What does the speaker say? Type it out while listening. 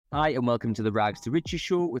Hi, and welcome to the Rags to Riches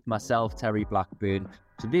show with myself, Terry Blackburn.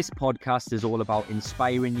 So this podcast is all about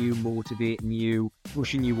inspiring you, motivating you,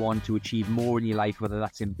 pushing you on to achieve more in your life, whether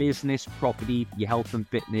that's in business, property, your health and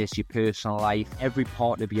fitness, your personal life, every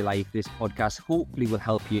part of your life. This podcast hopefully will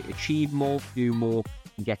help you achieve more, do more,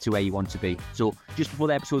 and get to where you want to be. So just before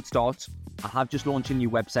the episode starts, I have just launched a new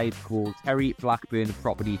website called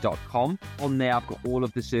terryblackburnproperty.com. On there, I've got all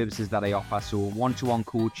of the services that I offer. So one-to-one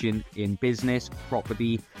coaching in business,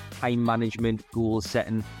 property, time management, goal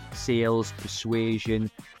setting, sales, persuasion,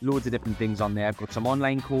 loads of different things on there. I've got some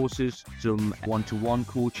online courses, some one-to-one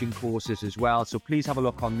coaching courses as well. So please have a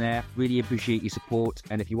look on there. Really appreciate your support.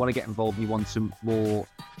 And if you want to get involved, you want some more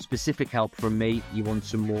specific help from me, you want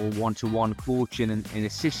some more one-to-one coaching and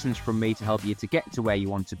assistance from me to help you to get to where you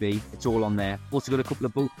want to be, it's all on there. Also got a couple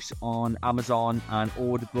of books on Amazon and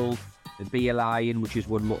Audible. The Be a Lion, which has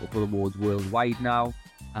won multiple awards worldwide now,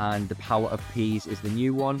 and The Power of P's is the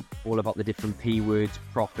new one, all about the different P words: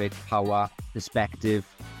 profit, power, perspective,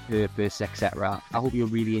 purpose, etc. I hope you'll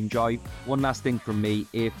really enjoy. One last thing from me: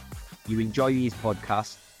 if you enjoy these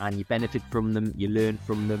podcasts and you benefit from them, you learn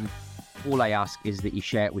from them, all I ask is that you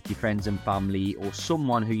share it with your friends and family or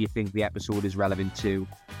someone who you think the episode is relevant to.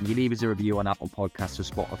 And you leave us a review on Apple Podcasts or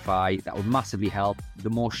Spotify. That would massively help.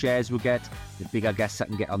 The more shares we get, the bigger guests I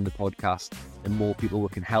can get on the podcast, the more people we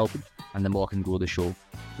can help, and the more I can grow the show.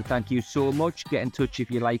 So thank you so much. Get in touch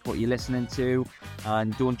if you like what you're listening to.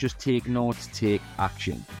 And don't just take notes, take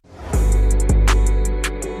action.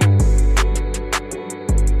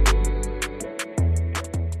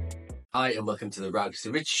 Hi, and welcome to the Rags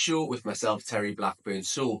to Riches show with myself, Terry Blackburn.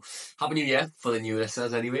 So, happy New Year for the new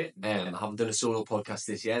listeners anyway. I haven't done a solo podcast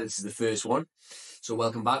this year. This is the first one. So,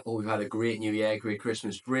 welcome back. Hope we've had a great New Year, great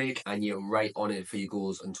Christmas break, and you're right on it for your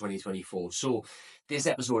goals in 2024. So, this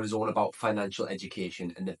episode is all about financial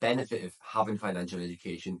education and the benefit of having financial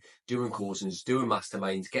education, doing courses, doing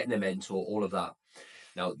masterminds, getting a mentor, all of that.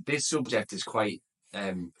 Now, this subject is quite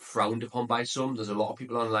frowned upon by some. There's a lot of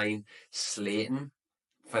people online slating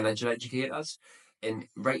financial educators, and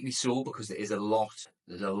rightly so, because there's a lot,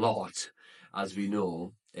 as we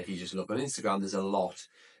know. If you just look on Instagram, there's a lot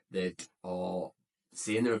that are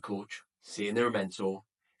saying they're a coach, saying they're a mentor,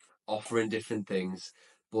 offering different things,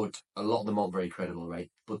 but a lot of them aren't very credible, right?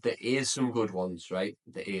 But there is some good ones, right?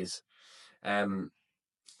 There is.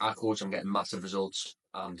 Our coach, I'm getting massive results.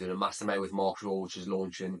 I'm doing a mastermind with Mark Shaw, which is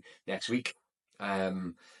launching next week,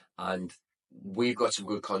 and we've got some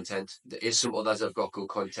good content. There is some others that have got good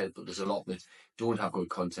content, but there's a lot that don't have good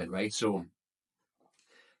content, right? So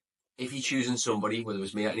if you're choosing somebody, whether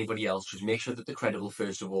it's me or anybody else, just make sure that they're credible,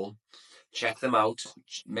 first of all. Check them out.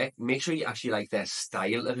 Make sure you actually like their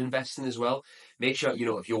style of investing as well. Make sure,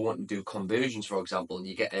 if you're wanting to do conversions, for example, and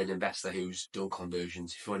you get an investor who's done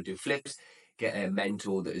conversions. If you want to do flips, get a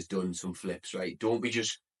mentor that has done some flips, right? Don't be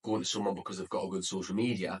just going to someone because they've got a good social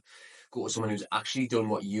media. Go to someone who's actually done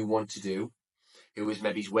what you want to do, who is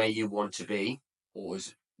maybe where you want to be, or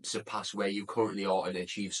has surpassed where you currently are and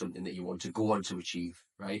achieve something that you want to go on to achieve,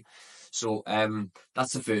 right? So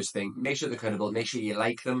that's the first thing. Make sure they're credible. Make sure you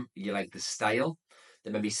like them. You like the style.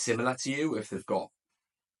 They may be similar to you if they've got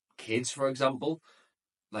kids, for example.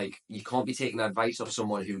 Like, you can't be taking advice off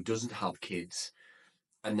someone who doesn't have kids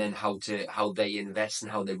and then how they invest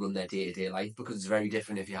and how they run their day-to-day life, because it's very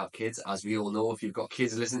different if you have kids, as we all know, if you've got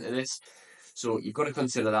kids listening to this. So you've got to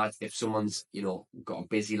consider that if someone's, got a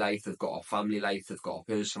busy life, they've got a family life, they've got a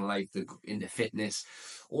personal life, they're into fitness,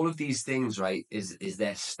 all of these things, right, is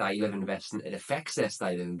their style of investing. It affects their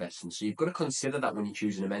style of investing. So you've got to consider that when you're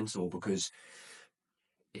choosing a mentor, because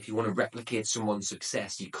if you want to replicate someone's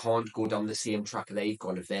success, you can't go down the same track they've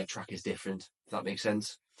gone if their track is different. If that makes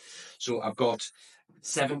sense. So I've got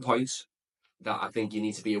 7 points that I think you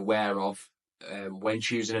need to be aware of when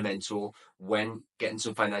choosing a mentor, when getting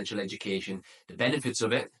some financial education, the benefits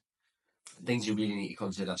of it, things you really need to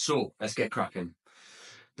consider. So let's get cracking.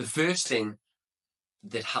 The first thing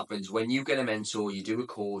that happens when you get a mentor, you do a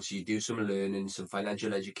course, you do some learning, some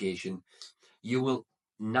financial education, you will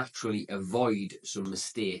naturally avoid some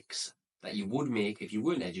mistakes that you would make if you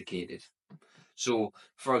weren't educated. So,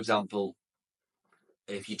 for example,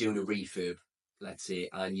 if you're doing a refurb, let's say,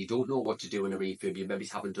 and you don't know what to do in a refurb, you maybe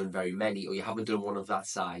haven't done very many, or you haven't done one of that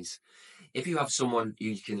size. If you have someone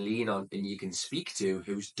you can lean on and you can speak to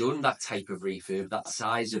who's done that type of refurb, that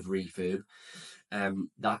size of refurb,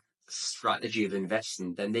 that strategy of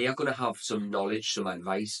investing, then they are going to have some knowledge, some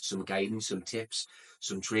advice, some guidance, some tips,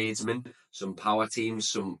 some tradesmen, some power teams,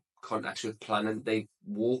 some contacts with planning. They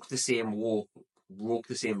walk the same road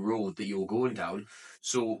that you're going down.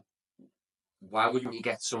 So why wouldn't you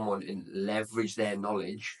get someone and leverage their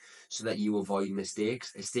knowledge so that you avoid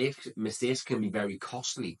mistakes? Mistakes can be very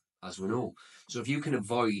costly, as we know. So if you can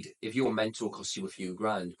avoid, if your mentor costs you a few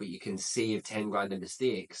grand, but you can save 10 grand in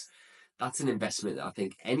mistakes, that's an investment that I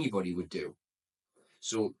think anybody would do.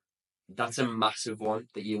 So that's a massive one,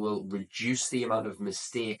 that you will reduce the amount of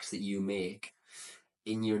mistakes that you make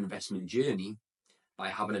in your investment journey by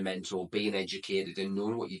having a mentor, being educated, and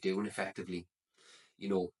knowing what you're doing effectively.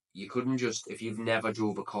 You couldn't just, if you've never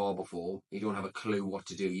drove a car before, you don't have a clue what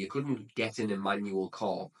to do. You couldn't get in a manual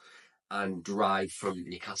car and drive from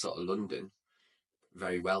Newcastle to London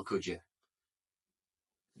very well, could you?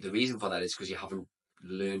 The reason for that is because you haven't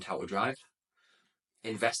learned how to drive.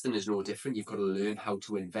 Investing is no different. You've got to learn how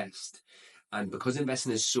to invest. And because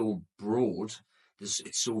investing is so broad, it's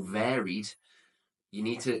so varied, you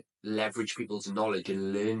need to leverage people's knowledge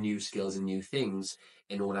and learn new skills and new things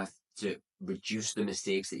in order to reduce the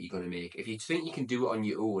mistakes that you're going to make. If you think you can do it on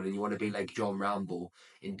your own and you want to be like John Rambo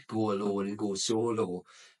and go alone and go solo,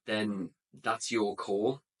 then that's your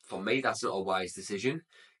call. For me, that's not a wise decision.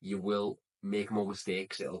 You will make more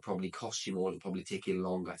mistakes. It'll probably cost you more. It'll probably take you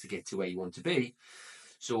longer to get to where you want to be.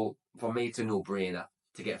 So for me, it's a no-brainer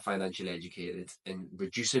to get financially educated, and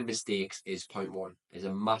reducing mistakes is point one. Is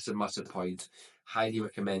a massive, massive point. Highly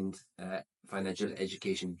recommend financial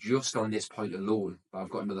education just on this point alone. But I've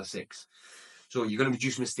got another 6. So you're going to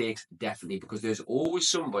reduce mistakes, definitely, because there's always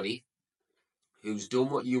somebody who's done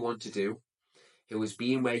what you want to do, who has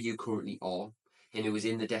been where you currently are, and who is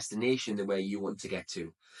in the destination the way you want to get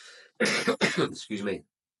to. Excuse me.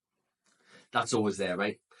 That's always there,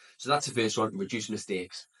 right? So that's the first one, reduce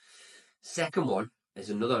mistakes. Second one is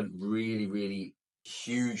another really, really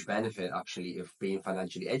huge benefit, actually, of being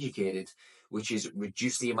financially educated, which is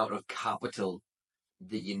reduce the amount of capital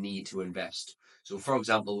that you need to invest. So, for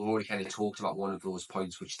example, we've already kind of talked about one of those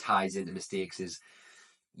points which ties into mistakes is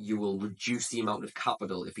you will reduce the amount of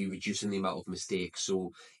capital if you're reducing the amount of mistakes.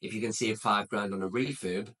 So if you can save 5 grand on a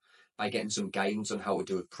refurb by getting some guidance on how to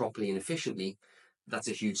do it properly and efficiently, that's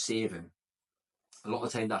a huge saving. A lot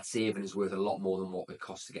of the time that saving is worth a lot more than what it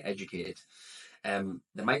costs to get educated.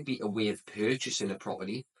 There might be a way of purchasing a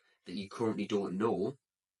property that you currently don't know.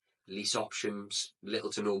 Lease options,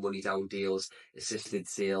 little to no money down deals, assisted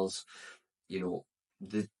sales.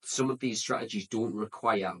 Some of these strategies don't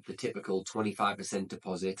require the typical 25%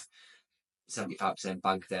 deposit, 75%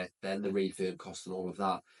 bank debt, then the refurb cost and all of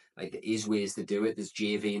that. Like, there is ways to do it. There's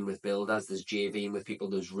JVing with builders, there's JVing with people,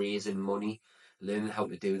 there's raising money. Learning how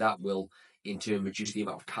to do that will in turn reduce the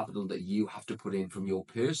amount of capital that you have to put in from your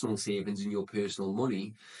personal savings and your personal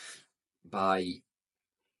money by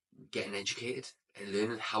getting educated and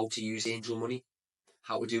learning how to use angel money,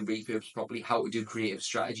 how to do refurbs properly, how to do creative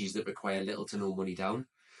strategies that require little to no money down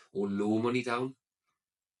or low money down.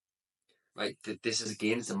 Right, this is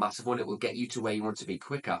again, it's a massive one. It will get you to where you want to be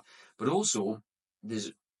quicker, but also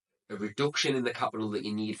there's a reduction in the capital that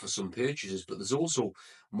you need for some purchases, but there's also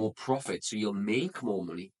more profit, so you'll make more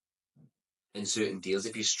money in certain deals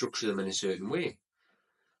if you structure them in a certain way.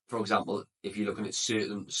 For example, if you're looking at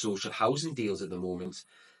certain social housing deals at the moment,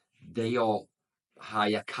 they are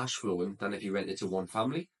higher cash flowing than if you rent it to one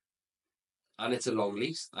family, and it's a long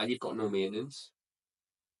lease, and you've got no maintenance,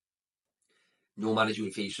 no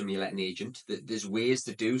management fees from your letting agent. There's ways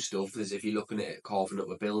to do stuff. There's, if you're looking at carving up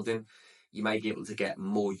a building, you might be able to get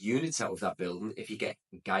more units out of that building if you get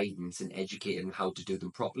guidance and educated on how to do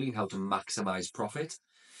them properly and how to maximize profit.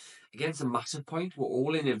 Again, it's a massive point. We're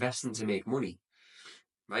all in investing to make money,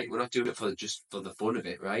 right? We're not doing it for just for the fun of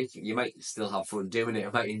it, right? You might still have fun doing it,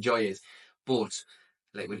 you might enjoy it, but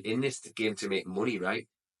like we're in this game to make money, right?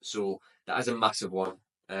 So that is a massive one.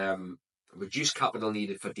 Reduce capital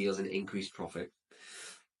needed for deals and increase profit.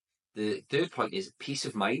 The third point is peace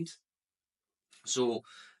of mind. So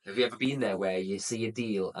have you ever been there where you see a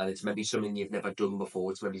deal and it's maybe something you've never done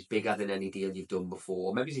before? It's maybe bigger than any deal you've done before.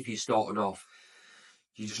 Or maybe if you're starting off,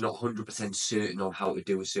 you're just not 100% certain on how to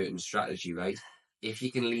do a certain strategy, right? If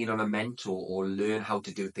you can lean on a mentor or learn how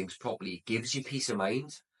to do things properly, it gives you peace of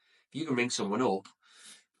mind. If you can ring someone up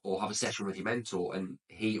or have a session with your mentor and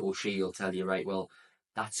he or she will tell you, right, well,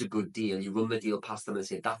 that's a good deal. You run the deal past them and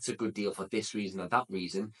say, that's a good deal for this reason or that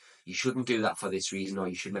reason. You shouldn't do that for this reason, or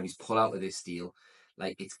you should maybe pull out of this deal.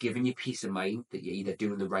 Like, it's giving you peace of mind that you're either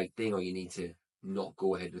doing the right thing or you need to not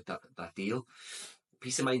go ahead with that deal.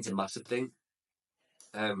 Peace of mind's a massive thing.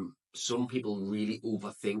 Some people really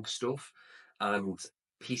overthink stuff, and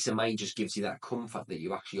peace of mind just gives you that comfort that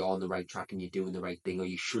you actually are on the right track and you're doing the right thing, or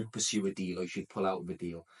you should pursue a deal, or you should pull out of a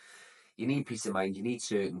deal. You need peace of mind, you need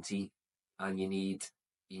certainty, and you need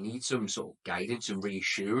you need some sort of guidance and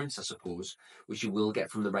reassurance, I suppose, which you will get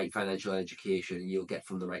from the right financial education and you'll get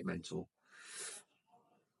from the right mentor.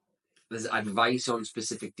 There's advice on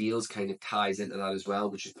specific deals kind of ties into that as well,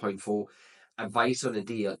 which is point 4. Advice on a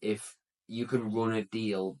deal, if you can run a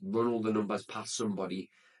deal, run all the numbers past somebody,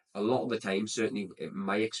 a lot of the time, certainly in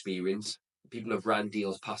my experience, people have ran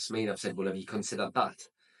deals past me and I've said, well, have you considered that?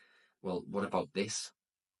 Well, what about this?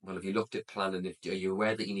 Well, have you looked at planning? Are you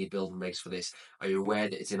aware that you need building regs for this? Are you aware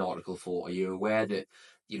that it's in Article 4? Are you aware that,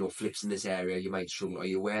 flips in this area, you might struggle? Are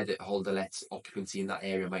you aware that hold-to-let occupancy in that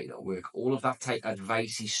area might not work? All of that type of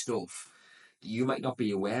advicey stuff that you might not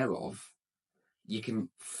be aware of, you can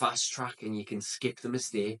fast track and you can skip the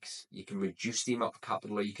mistakes. You can reduce the amount of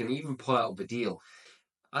capital, or you can even pull out of a deal.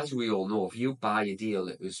 As we all know, if you buy a deal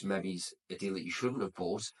that was maybe a deal that you shouldn't have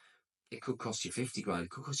bought, it could cost you 50 grand, it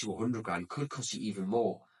could cost you 100 grand, it could cost you even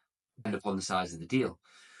more, depending upon the size of the deal.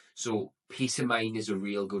 So peace of mind is a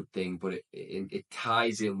real good thing, but it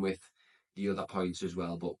ties in with the other points as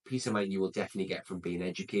well. But peace of mind you will definitely get from being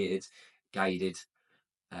educated, guided,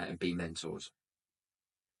 and being mentored.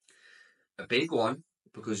 A big one,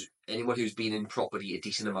 because anyone who's been in property a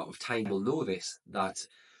decent amount of time will know this, that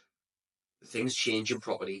things change in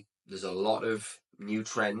property. There's a lot of new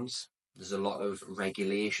trends. There's a lot of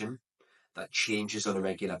regulation that changes on a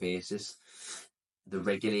regular basis. The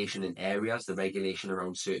regulation in areas, the regulation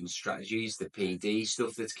around certain strategies, the PD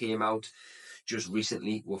stuff that's came out. Just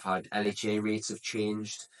recently, we've had LHA rates have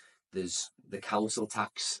changed. There's the council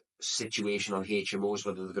tax situation on HMOs,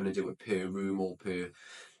 whether they're going to do it per room or per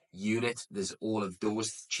unit. There's all of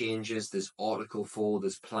those changes. There's Article 4,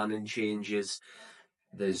 there's planning changes.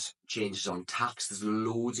 There's changes on tax. There's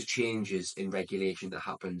loads of changes in regulation that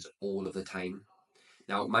happens all of the time.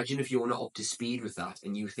 Now, imagine if you're not up to speed with that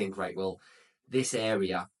and you think, right, well, this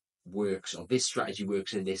area works or this strategy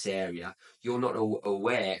works in this area. You're not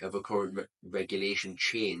aware of a current regulation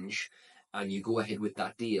change and you go ahead with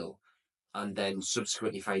that deal and then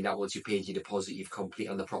subsequently find out once you paid your deposit, you've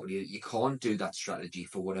completed on the property that you can't do that strategy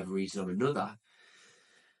for whatever reason or another.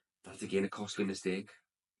 That's again a costly mistake.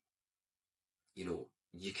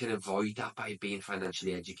 You can avoid that by being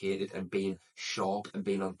financially educated and being sharp and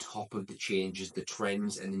being on top of the changes, the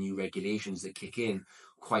trends and the new regulations that kick in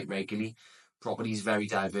quite regularly. Property is very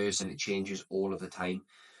diverse and it changes all of the time.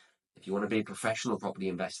 If you want to be a professional property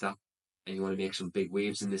investor and you want to make some big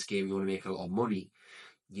waves in this game, you want to make a lot of money,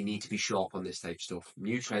 you need to be sharp on this type of stuff.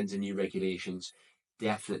 New trends and new regulations,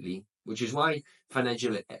 definitely. Which is why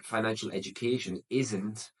financial education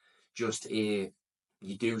isn't just you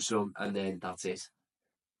do some and then that's it.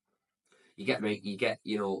 You get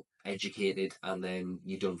educated and then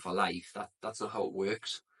you're done for life. That's not how it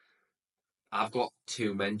works. I've got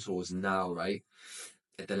 2 mentors now, right,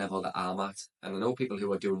 at the level that I'm at, and I know people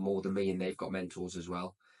who are doing more than me and they've got mentors as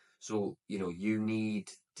well. So you need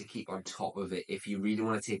to keep on top of it. If you really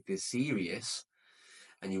want to take this serious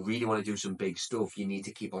and you really want to do some big stuff, you need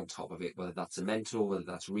to keep on top of it, whether that's a mentor, whether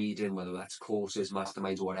that's reading, whether that's courses,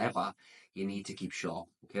 masterminds, whatever. You need to keep sharp.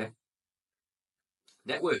 Okay.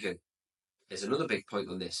 Networking is another big point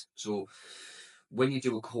on this. So when you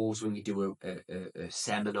do a course, when you do a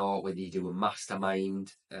seminar, whether you do a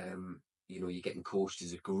mastermind, you're getting coached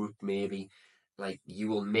as a group, maybe, like you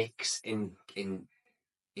will mix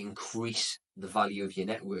increase the value of your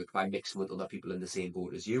network by mixing with other people in the same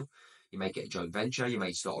boat as you. You might get a joint venture, you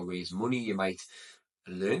might start to raise money, you might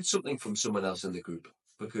learn something from someone else in the group,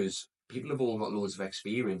 because people have all got loads of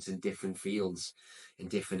experience in different fields, in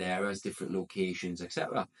different areas, different locations,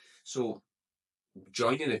 etc. So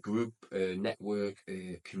joining a group, a network,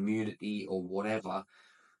 a community, or whatever,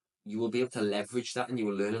 you will be able to leverage that and you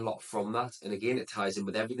will learn a lot from that. And again, it ties in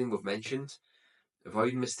with everything we've mentioned.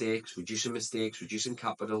 Avoiding mistakes, reducing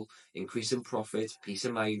capital, increasing profit, peace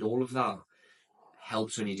of mind, all of that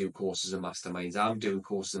helps when you do courses and masterminds. I'm doing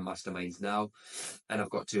courses and masterminds now, and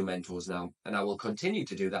I've got 2 mentors now, and I will continue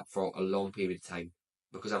to do that for a long period of time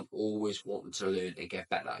because I'm always wanting to learn and get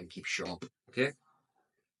better and keep sharp. Okay.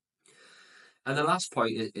 And the last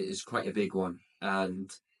point is quite a big one.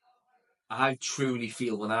 And I truly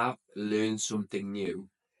feel when I learn something new,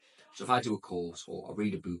 so if I do a course or I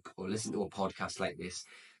read a book or listen to a podcast like this,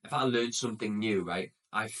 if I learn something new, right,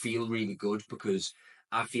 I feel really good because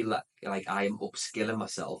I feel like I am upskilling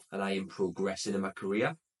myself and I am progressing in my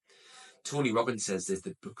career. Tony Robbins says there's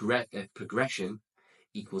the progression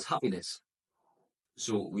equals happiness.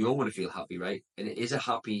 So we all want to feel happy, right? And it is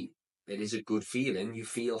a good feeling. You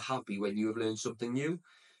feel happy when you have learned something new.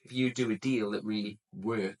 If you do a deal that really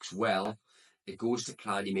works well, it goes to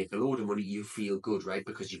plan, you make a load of money, you feel good, right?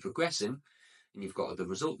 Because you're progressing and you've got the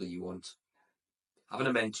result that you want. Having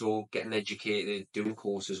a mentor, getting educated, doing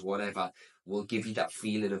courses, whatever, will give you that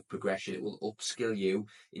feeling of progression. It will upskill you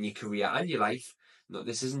in your career and your life. No,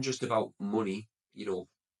 this isn't just about money.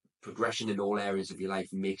 Progression in all areas of your life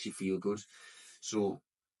makes you feel good. So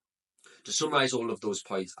to summarize all of those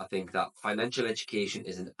points, I think that financial education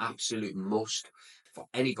is an absolute must for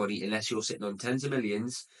anybody, unless you're sitting on tens of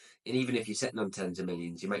millions. And even if you're sitting on tens of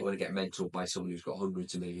millions, you might want to get mentored by someone who's got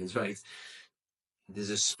hundreds of millions, right?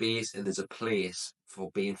 There's a space and there's a place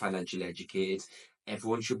for being financially educated.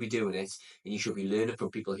 Everyone should be doing it, and you should be learning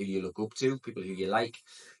from people who you look up to, people who you like,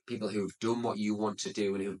 people who've done what you want to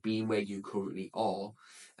do and who've been where you currently are,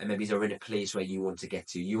 and maybe they're in a place where you want to get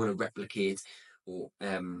to. You want to replicate or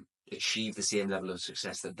achieve the same level of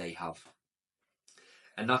success that they have.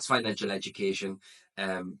 And that's financial education.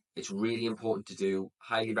 It's really important to do.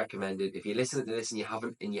 Highly recommended. If you're listening to this and you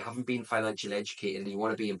haven't been financially educated and you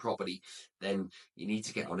want to be in property, then you need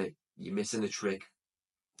to get on it. You're missing a trick.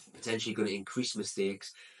 Potentially going to increase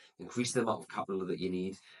mistakes, increase the amount of capital that you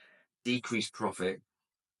need, decrease profit,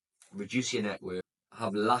 reduce your net worth,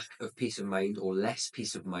 have lack of peace of mind or less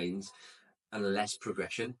peace of mind, and less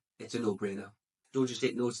progression. It's a no-brainer. Don't just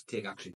take notes, take action.